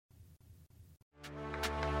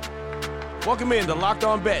Welcome in to Locked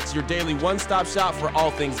On Bets, your daily one-stop shop for all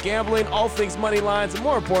things gambling, all things money lines, and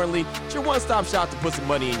more importantly, it's your one-stop shop to put some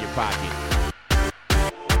money in your pocket.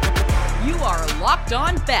 You are Locked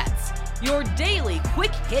On Bets, your daily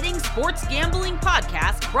quick-hitting sports gambling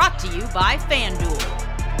podcast brought to you by FanDuel.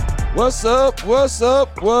 What's up?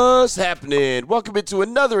 What's happening? Welcome into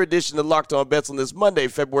another edition of Locked On Bets on this Monday,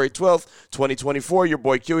 February 12th, 2024. Your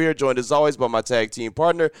boy Q here, joined as always by my tag team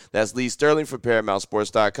partner. That's Lee Sterling from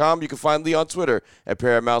ParamountSports.com. You can find Lee on Twitter at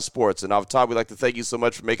Paramount Sports. And off top, we'd like to thank you so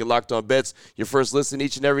much for making Locked On Bets your first listen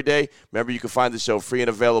each and every day. Remember, you can find the show free and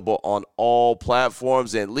available on all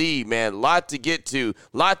platforms. And Lee, man, lot to get to,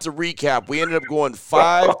 lot to recap. We ended up going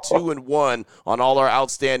 5-2-1 on all our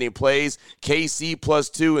outstanding plays. KC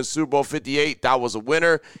 +2 and Super Bowl 58, that was a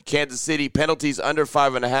winner. Kansas City penalties under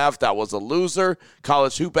 5.5, that was a loser.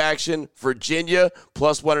 College hoop action, Virginia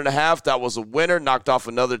 +1.5, that was a winner. Knocked off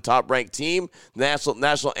another top-ranked team.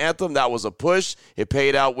 National anthem, that was a push. It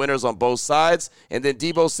paid out winners on both sides. And then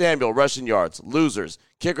Deebo Samuel, rushing yards, losers.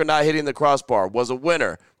 Kicker not hitting the crossbar was a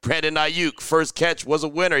winner. Brandon Ayuk, first catch, was a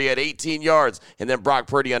winner. He had 18 yards. And then Brock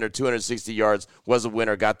Purdy under 260 yards was a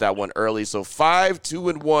winner. Got that one early. So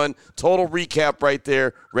 5-2-1. Total recap right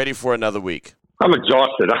there. Ready for another week. I'm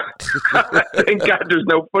exhausted. Thank God there's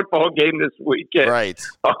no football game this weekend. Right.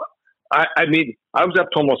 I mean, I was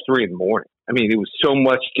up to almost 3 in the morning. I mean, it was so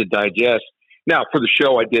much to digest. Now, for the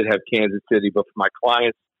show, I did have Kansas City. But for my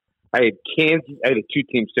clients, I had a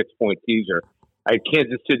two-team 6-point teaser. I had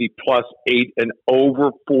Kansas City +8 and over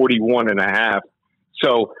 41.5.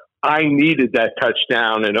 So I needed that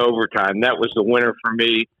touchdown in overtime. That was the winner for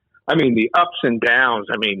me. I mean, the ups and downs.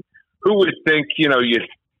 I mean, who would think,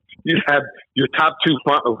 you'd have your top two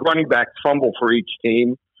running backs fumble for each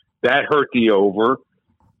team? That hurt the over.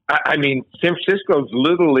 I mean, San Francisco's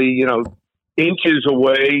literally, inches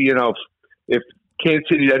away. If Kansas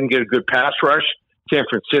City doesn't get a good pass rush, San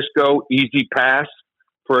Francisco, easy pass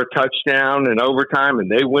for a touchdown in overtime, and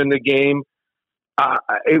they win the game.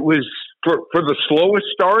 It was for the slowest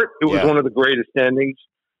start. It was one of the greatest endings.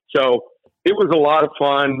 So it was a lot of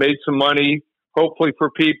fun. Made some money, hopefully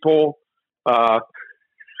for people. I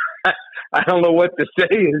don't know what to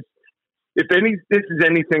say. If this is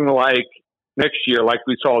anything like next year, like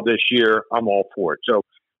we saw this year, I'm all for it. So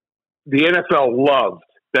the NFL loved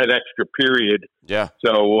that extra period. Yeah.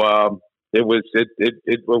 So. It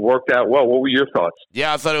worked out well. What were your thoughts?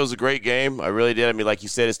 Yeah, I thought it was a great game. I really did. I mean, like you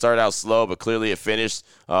said, it started out slow, but clearly it finished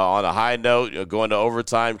on a high note. Going to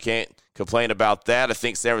overtime, can't complain about that. I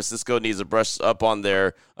think San Francisco needs to brush up on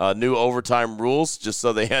their new overtime rules just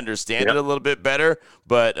so they understand it a little bit better.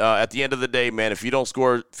 But at the end of the day, man, if you don't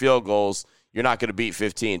score field goals, you're not going to beat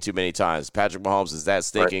 15 too many times. Patrick Mahomes is that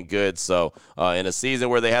stinking good. So in a season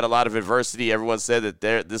where they had a lot of adversity, everyone said that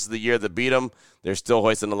this is the year to beat them. They're still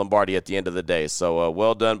hoisting the Lombardi at the end of the day. So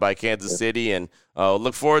well done by Kansas City, and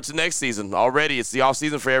look forward to next season. Already, it's the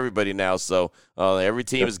offseason for everybody now. So every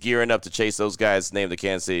team is gearing up to chase those guys named the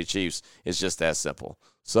Kansas City Chiefs. It's just that simple.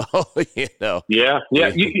 So, Yeah.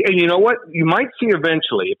 And you know what? You might see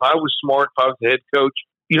eventually, if I was smart, if I was the head coach,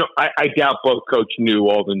 I doubt both coach knew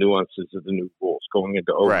all the nuances of the new rules going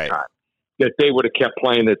into overtime. Right. That they would have kept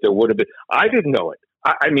playing, that there would have been. I didn't know it.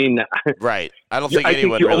 I mean, right. I don't think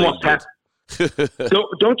anyone really did.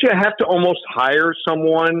 Don't you have to almost hire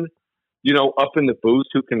someone, up in the booth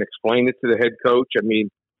who can explain it to the head coach? I mean,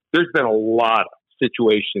 there's been a lot of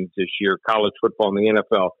situations this year, college football and the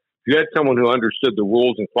NFL. If you had someone who understood the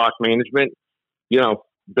rules and clock management, been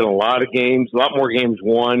a lot of games, a lot more games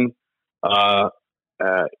won.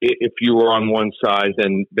 If you were on one side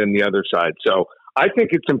than the other side. So I think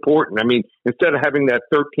it's important. I mean, instead of having that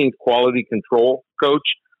 13th quality control coach,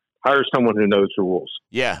 hire someone who knows the rules.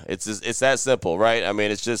 Yeah, it's that simple, right? I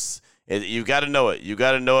mean, it's just you got to know it. You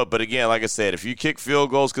got to know it. But again, like I said, if you kick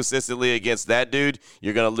field goals consistently against that dude,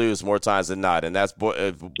 you're going to lose more times than not. And that's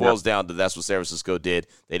boils down to that's what San Francisco did.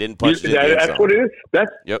 They didn't punch it in. That's what it is.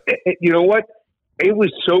 You know what? It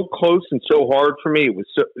was so close and so hard for me.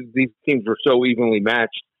 These teams were so evenly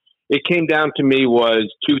matched. It came down to me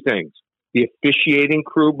was two things. The officiating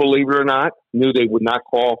crew, believe it or not, knew they would not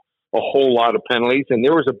call a whole lot of penalties. And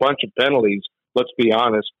there was a bunch of penalties, let's be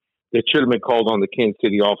honest, that should have been called on the Kansas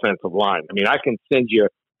City offensive line. I mean, I can send you,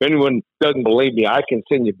 if anyone doesn't believe me, I can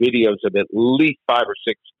send you videos of at least 5 or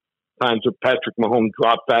 6 times where Patrick Mahomes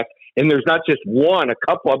dropped back. And there's not just one, a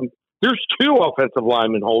couple of them. There's 2 offensive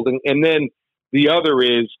linemen holding. And then the other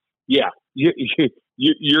is, you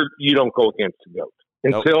don't go against the GOAT.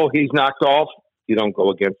 Until he's knocked off, you don't go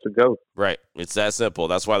against the GOAT. Right. It's that simple.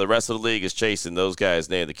 That's why the rest of the league is chasing those guys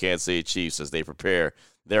named the Kansas City Chiefs as they prepare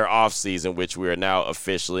their offseason, which we are now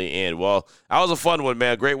officially in. Well, that was a fun one,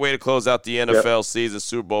 man. Great way to close out the NFL season.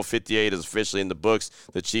 Super Bowl 58 is officially in the books.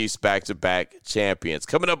 The Chiefs back-to-back champions.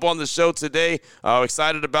 Coming up on the show today,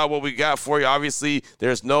 excited about what we got for you. Obviously,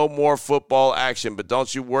 there's no more football action, but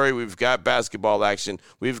don't you worry. We've got basketball action.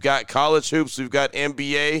 We've got college hoops. We've got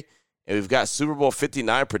NBA. And we've got Super Bowl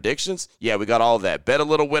 59 predictions. Yeah, we got all of that. Bet a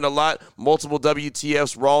little, win a lot. Multiple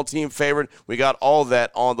WTFs, wrong team favorite. We got all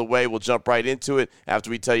that on the way. We'll jump right into it after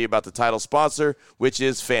we tell you about the title sponsor, which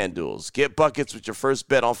is FanDuel. Get buckets with your first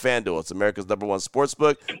bet on FanDuel. It's America's #1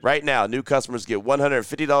 sportsbook. Right now, new customers get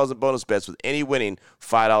 $150 in bonus bets with any winning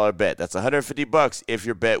 $5 bet. That's $150 if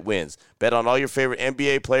your bet wins. Bet on all your favorite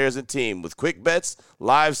NBA players and team with quick bets,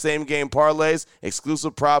 live same-game parlays,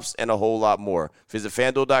 exclusive props, and a whole lot more. Visit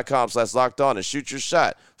FanDuel.com/LockedOn and shoot your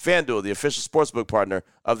shot. FanDuel, the official sportsbook partner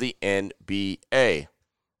of the NBA.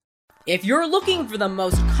 If you're looking for the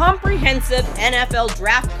most comprehensive NFL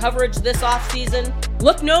draft coverage this offseason,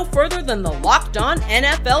 look no further than the Locked On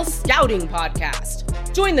NFL Scouting Podcast.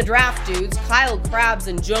 Join the draft dudes, Kyle Krabs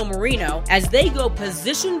and Joe Marino, as they go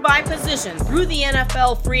position by position through the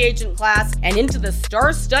NFL free agent class and into the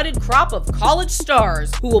star-studded crop of college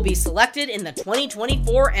stars who will be selected in the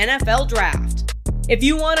 2024 NFL Draft. If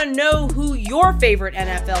you want to know who your favorite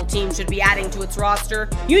NFL team should be adding to its roster,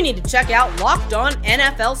 you need to check out Locked On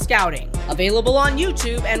NFL Scouting, available on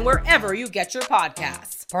YouTube and wherever you get your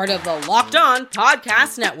podcasts. Part of the Locked On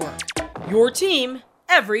Podcast Network, your team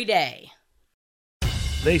every day.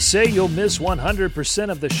 They say you'll miss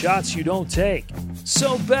 100% of the shots you don't take.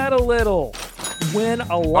 So bet a little, win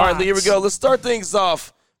a lot. All right, here we go. Let's start things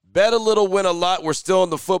off. Bet a little, win a lot. We're still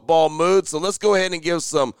in the football mood, so let's go ahead and give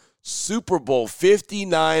some Super Bowl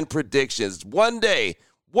 59 predictions. One day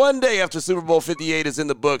after Super Bowl 58 is in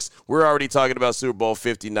the books, we're already talking about Super Bowl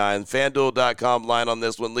 59. FanDuel.com line on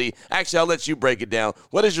this one, Lee. Actually, I'll let you break it down.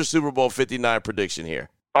 What is your Super Bowl 59 prediction here?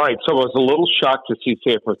 All right, so I was a little shocked to see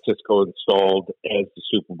San Francisco installed as the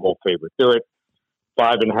Super Bowl favorite. They're at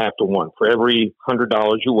 5.5 to 1. For every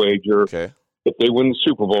 $100 you wager, if they win the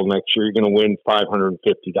Super Bowl next year, you're going to win $550.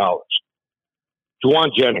 Juwan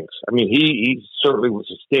Jennings, I mean, he certainly was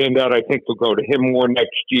a standout. I think they'll go to him more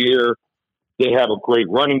next year. They have a great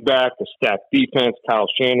running back, a stacked defense. Kyle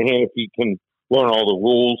Shanahan, if he can learn all the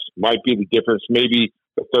rules, might be the difference. Maybe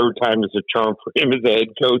the third time is a charm for him as a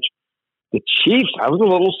head coach. The Chiefs, I was a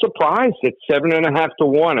little surprised at 7.5 to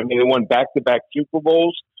 1. I mean, they won back-to-back Super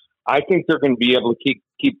Bowls. I think they're going to be able to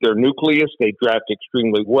keep their nucleus. They draft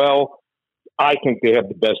extremely well. I think they have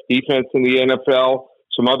the best defense in the NFL.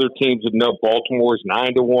 Some other teams would know Baltimore's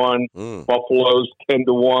 9 to 1, Buffalo's 10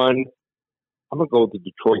 to 1. I'm going to go with the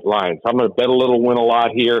Detroit Lions. I'm going to bet a little, win a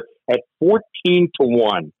lot here at 14 to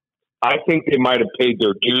 1. I think they might have paid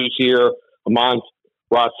their dues here.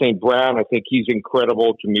 Ross St. Brown, I think he's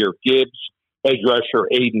incredible. Jahmyr Gibbs, edge rusher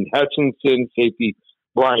Aiden Hutchinson, safety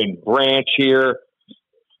Brian Branch here.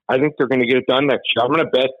 I think they're going to get it done next year. I'm going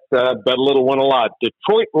to bet a little, win a lot.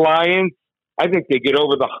 Detroit Lions, I think they get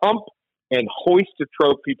over the hump and hoist a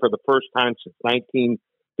trophy for the first time since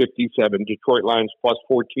 1957. Detroit Lions plus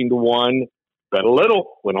 14 to 1. Bet a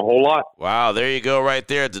little, win a whole lot. Wow, there you go right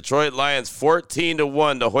there. Detroit Lions 14 to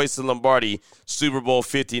 1 to hoist the Lombardi Super Bowl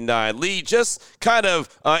 59. Lee, just kind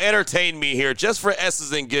of entertain me here, just for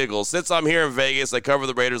S's and giggles. Since I'm here in Vegas, I cover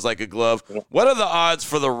the Raiders like a glove. What are the odds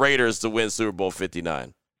for the Raiders to win Super Bowl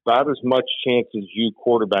 59? About as much chance as you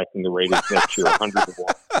quarterbacking the Raiders next year, 100 to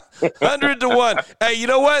 1. 100 to 1. Hey, you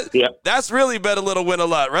know what? Yeah. That's really bet a little, win a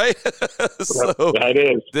lot, right? So that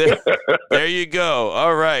is. there you go.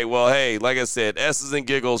 All right. Well, hey, like I said, S's and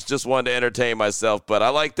giggles, just wanted to entertain myself. But I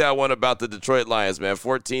like that one about the Detroit Lions, man.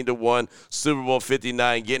 14 to 1, Super Bowl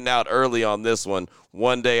 59, getting out early on this one,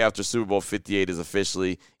 one day after Super Bowl 58 is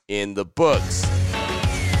officially in the books.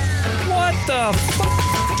 What the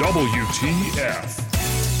WTF.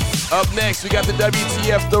 Up next, we got the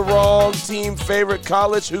WTF, the wrong team favorite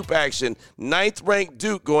college hoop action. 9th-ranked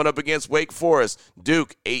Duke going up against Wake Forest.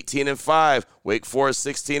 Duke 18-5, Wake Forest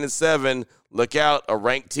 16-7. Look out, a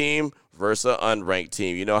ranked team versus an unranked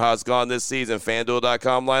team. You know how it's gone this season.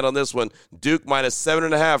 FanDuel.com line on this one. Duke minus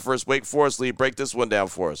 7.5 versus Wake Forest. Lee, break this one down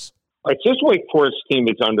for us. All right, this Wake Forest team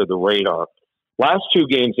is under the radar. Last two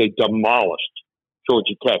games, they demolished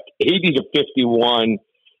Georgia Tech, 80-51.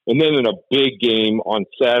 And then in a big game on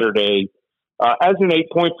Saturday, as an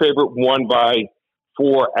 8-point favorite, won by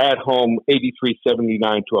 4 at home,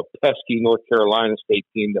 83-79 to a pesky North Carolina State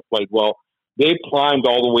team that played well. They climbed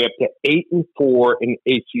all the way up to 8-4 in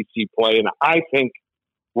ACC play, and I think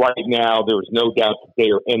right now there is no doubt that they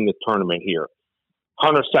are in the tournament here.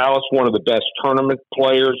 Hunter Salas, one of the best tournament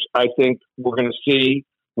players I think we're going to see.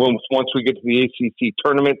 once we get to the ACC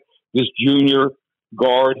tournament. This junior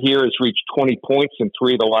guard here has reached 20 points in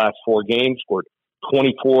 3 of the last 4 games, scored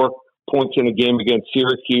 24 points in a game against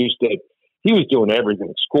Syracuse. That he was doing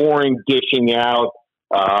everything, scoring, dishing out,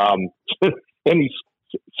 and he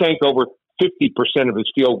sank over 50% of his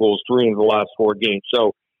field goals 3 in the last 4 games.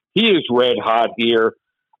 So he is red hot here.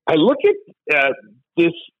 I look at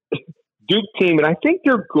this Duke team, and I think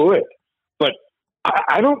they're good, but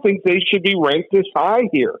I don't think they should be ranked this high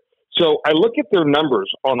here. So I look at their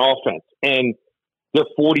numbers on offense, and they're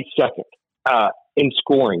 42nd in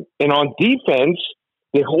scoring. And on defense,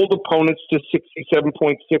 they hold opponents to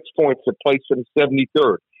 67.6 points that place them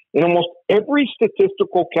 73rd. In almost every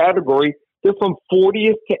statistical category, they're from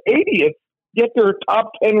 40th to 80th, yet they're a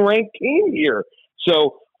top 10 ranked team here.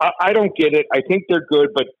 So I don't get it. I think they're good,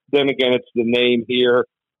 but then again, it's the name here.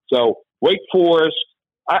 So Wake Forest,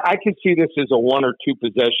 I could see this as a 1 or 2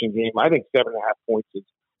 possession game. I think 7.5 points is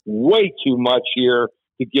way too much here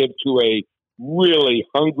to give to a really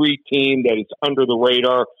hungry team that is under the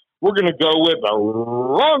radar. We're going to go with a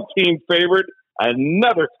wrong team favorite.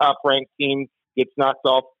 Another top-ranked team gets knocked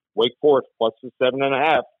off. Wake Forest plus the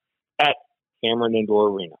 7.5 at Cameron Indoor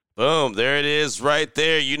Arena. Boom, there it is right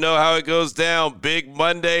there. You know how it goes down. Big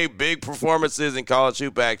Monday, big performances in college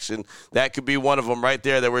hoop action. That could be one of them right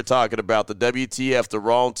there that we're talking about. The WTF, the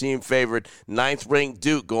wrong team favorite, 9th-ranked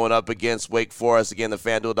Duke going up against Wake Forest. Again, the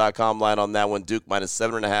FanDuel.com line on that one, Duke minus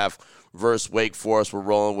 7.5 versus Wake Forest. We're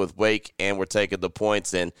rolling with Wake, and we're taking the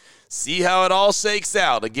points and see how it all shakes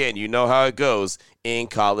out. Again, you know how it goes in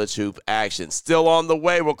college hoop action. Still on the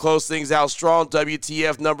way. We'll close things out strong.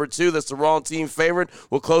 WTF number 2, that's the wrong team favorite.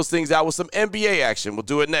 We'll close things out with some NBA action. We'll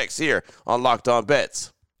do it next here on Locked On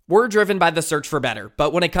Bets. We're driven by the search for better,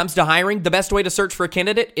 but when it comes to hiring, the best way to search for a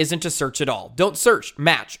candidate isn't to search at all. Don't search,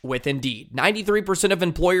 match with Indeed. 93% of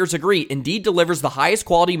employers agree Indeed delivers the highest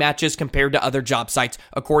quality matches compared to other job sites,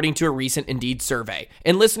 according to a recent Indeed survey.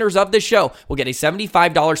 And listeners of this show will get a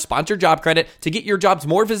 $75 sponsored job credit to get your jobs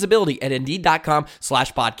more visibility at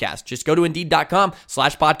Indeed.com/podcast. Just go to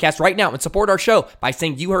Indeed.com/podcast right now and support our show by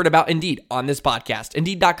saying you heard about Indeed on this podcast.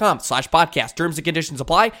 Indeed.com/podcast. Terms and conditions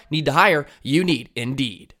apply. Need to hire? You need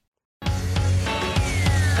Indeed.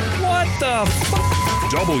 What the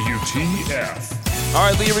WTF? All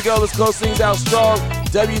right, Lee, here we go. Let's close things out strong.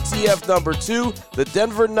 WTF number 2, the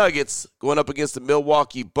Denver Nuggets going up against the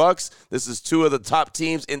Milwaukee Bucks. This is 2 of the top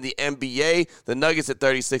teams in the NBA. The Nuggets at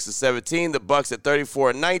 36-17, the Bucks at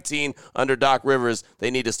 34-19 under Doc Rivers. They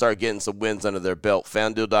need to start getting some wins under their belt.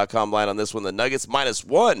 FanDuel.com line on this one. The Nuggets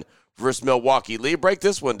 -1 versus Milwaukee. Lee, break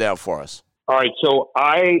this one down for us. All right, so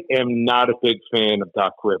I am not a big fan of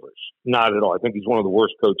Doc Rivers. Not at all. I think he's one of the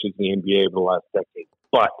worst coaches in the NBA over the last decade.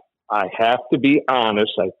 But I have to be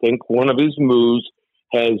honest, I think one of his moves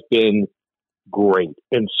has been great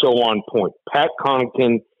and so on point. Pat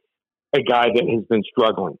Connaughton, a guy that has been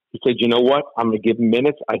struggling. He said, you know what? I'm going to give him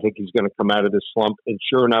minutes. I think he's going to come out of this slump. And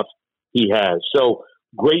sure enough, he has. So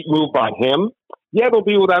great move by him. Yeah, they'll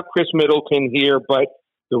be without Chris Middleton here, but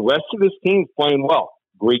the rest of this team's playing well.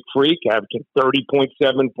 Greek Freak averaging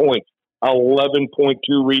 30.7 points,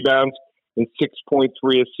 11.2 rebounds, and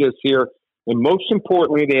 6.3 assists here. And most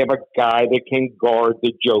importantly, they have a guy that can guard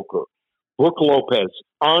the Joker. Brook Lopez,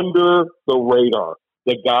 under the radar.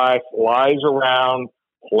 The guy flies around,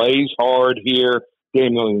 plays hard here.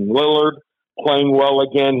 Damian Lillard playing well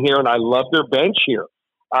again here, and I love their bench here.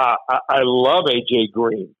 I love A.J.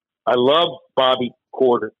 Green. I love Bobby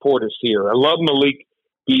Portis here. I love Malik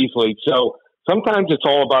Beasley. So sometimes it's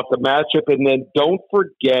all about the matchup, and then don't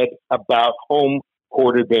forget about home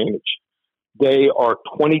court advantage. They are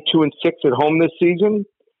 22-6 at home this season,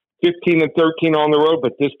 15-13 on the road,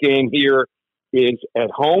 but this game here is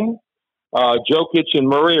at home. Jokic and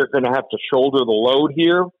Murray are going to have to shoulder the load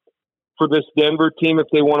here for this Denver team if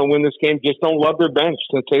they want to win this game. Just don't love their bench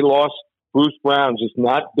since they lost Bruce Brown. Just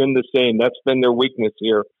not been the same. That's been their weakness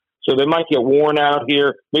here. So they might get worn out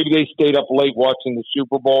here. Maybe they stayed up late watching the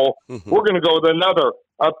Super Bowl. Mm-hmm. We're going to go with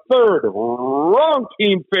a third wrong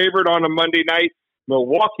team favorite on a Monday night.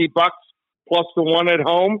 Milwaukee Bucks plus the 1 at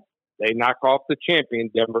home. They knock off the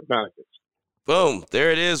champion Denver Nuggets. Boom.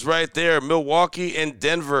 There it is right there. Milwaukee and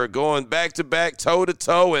Denver going back-to-back,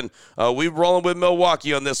 toe-to-toe, and we rolling with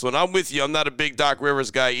Milwaukee on this one. I'm with you. I'm not a big Doc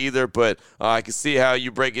Rivers guy either, but I can see how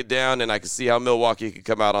you break it down, and I can see how Milwaukee can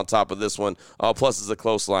come out on top of this one. Plus, it's a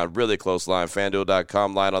close line, really close line.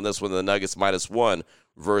 FanDuel.com line on this one. The Nuggets -1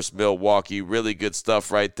 versus Milwaukee. Really good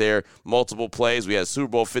stuff right there. Multiple plays. We had Super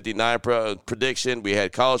Bowl 59 prediction. We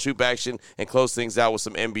had college hoop action, and close things out with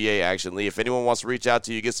some NBA action. Lee, if anyone wants to reach out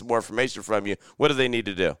to you, get some more information from you, what do they need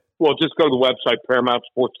to do? Well, just go to the website,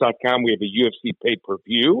 ParamountSports.com. We have a UFC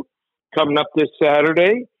pay-per-view coming up this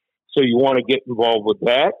Saturday. So you want to get involved with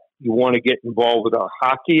that. You want to get involved with our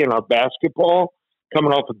hockey and our basketball,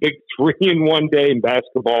 coming off a big 3-in-1 day in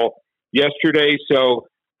basketball yesterday. So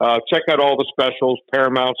check out all the specials,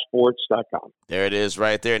 ParamountSports.com. There it is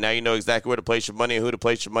right there. Now you know exactly where to place your money and who to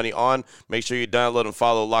place your money on. Make sure you download and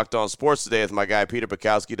follow Locked On Sports Today with my guy Peter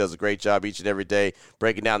Bukowski. Does a great job each and every day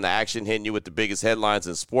breaking down the action, hitting you with the biggest headlines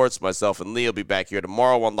in sports. Myself and Lee will be back here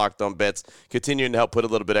tomorrow on Locked On Bets, continuing to help put a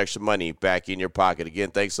little bit extra money back in your pocket.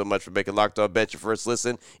 Again, thanks so much for making Locked On Bets your first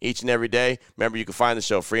listen each and every day. Remember, you can find the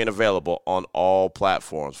show free and available on all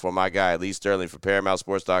platforms. For my guy Lee Sterling for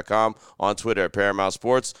ParamountSports.com, on Twitter at Paramount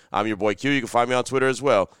Sports. I'm your boy Q. You can find me on Twitter as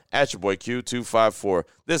well, at your boy Q254.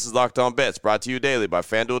 This is Locked On Bets, brought to you daily by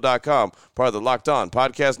FanDuel.com, part of the Locked On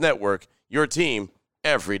Podcast Network, your team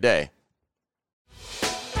every day.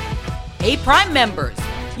 Hey, Prime members,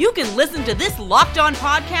 you can listen to this Locked On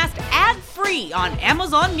podcast ad-free on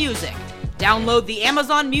Amazon Music. Download the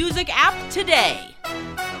Amazon Music app today.